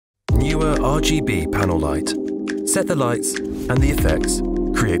Neewer RGB panel light. Set the lights and the effects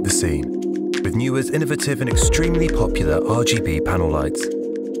create the scene with Neewer's innovative and extremely popular RGB panel lights.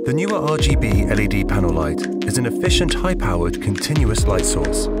 The Neewer RGB LED panel light is an efficient, high-powered, continuous light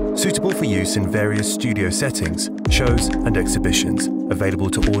source, suitable for use in various studio settings, shows and exhibitions, available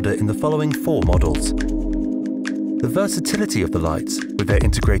to order in the following 4 models. The versatility of the lights, with their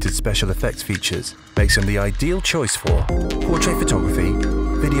integrated special effects features, makes them the ideal choice for portrait photography,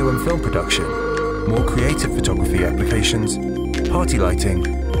 video and film production, more creative photography applications, party lighting,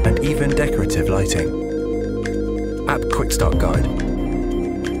 and even decorative lighting. App Quick Start Guide.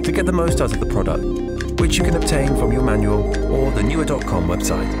 To get the most out of the product, which you can obtain from your manual or the Neewer.com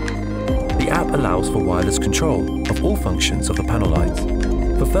website. The app allows for wireless control of all functions of the panel lights.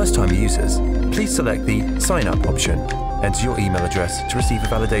 For first-time users, please select the Sign Up option. Enter your email address to receive a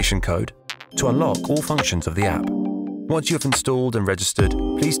validation code to unlock all functions of the app. Once you have installed and registered,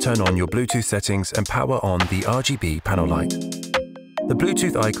 please turn on your Bluetooth settings and power on the RGB panel light. The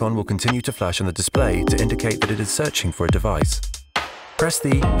Bluetooth icon will continue to flash on the display to indicate that it is searching for a device. Press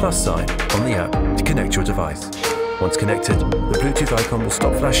the plus sign on the app to connect your device. Once connected, the Bluetooth icon will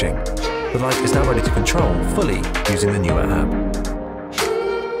stop flashing. The light is now ready to control fully using the Neewer app.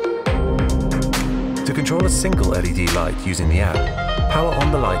 To control a single LED light using the app, power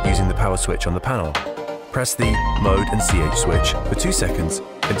on the light using the power switch on the panel. Press the Mode and CH switch for 2 seconds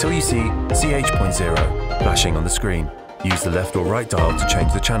until you see CH.0 flashing on the screen. Use the left or right dial to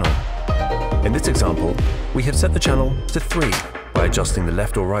change the channel. In this example, we have set the channel to 3 by adjusting the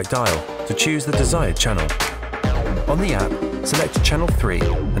left or right dial to choose the desired channel. On the app, select channel 3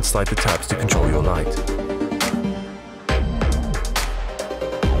 and slide the tabs to control your light.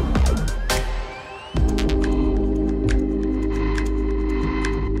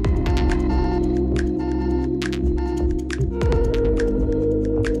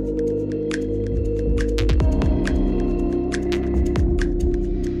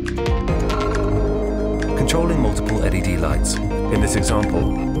 Controlling multiple LED lights. In this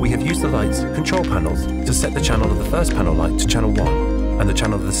example, we have used the light's control panels to set the channel of the first panel light to channel 1 and the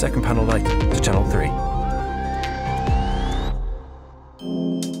channel of the second panel light to channel 3.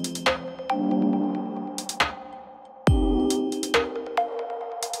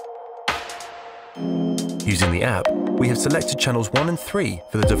 Using the app, we have selected channels 1 and 3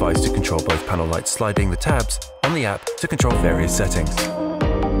 for the device to control both panel lights, sliding the tabs on the app to control various settings.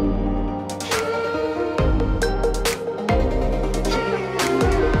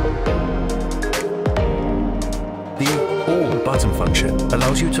 Button function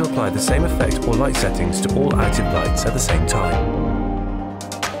allows you to apply the same effect or light settings to all active lights at the same time.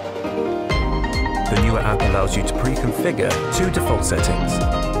 The Neewer app allows you to pre-configure 2 default settings.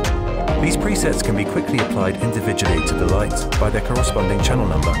 These presets can be quickly applied individually to the lights by their corresponding channel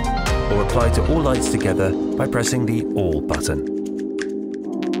number, or applied to all lights together by pressing the All button.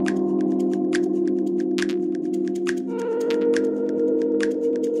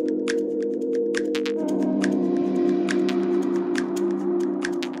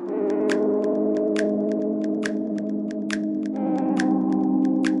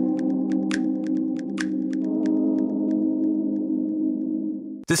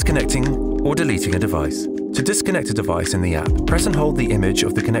 Disconnecting or deleting a device. To disconnect a device in the app, press and hold the image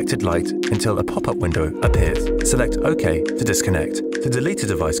of the connected light until a pop-up window appears. Select OK to disconnect. To delete a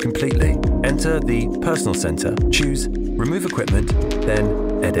device completely, enter the Personal Center, choose Remove Equipment,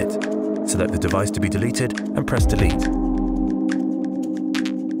 then Edit. Select the device to be deleted and press Delete.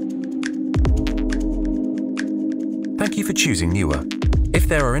 Thank you for choosing Neewer. If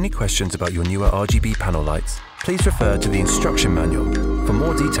there are any questions about your Neewer RGB panel lights, please refer to the instruction manual for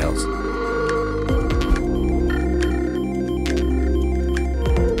more details.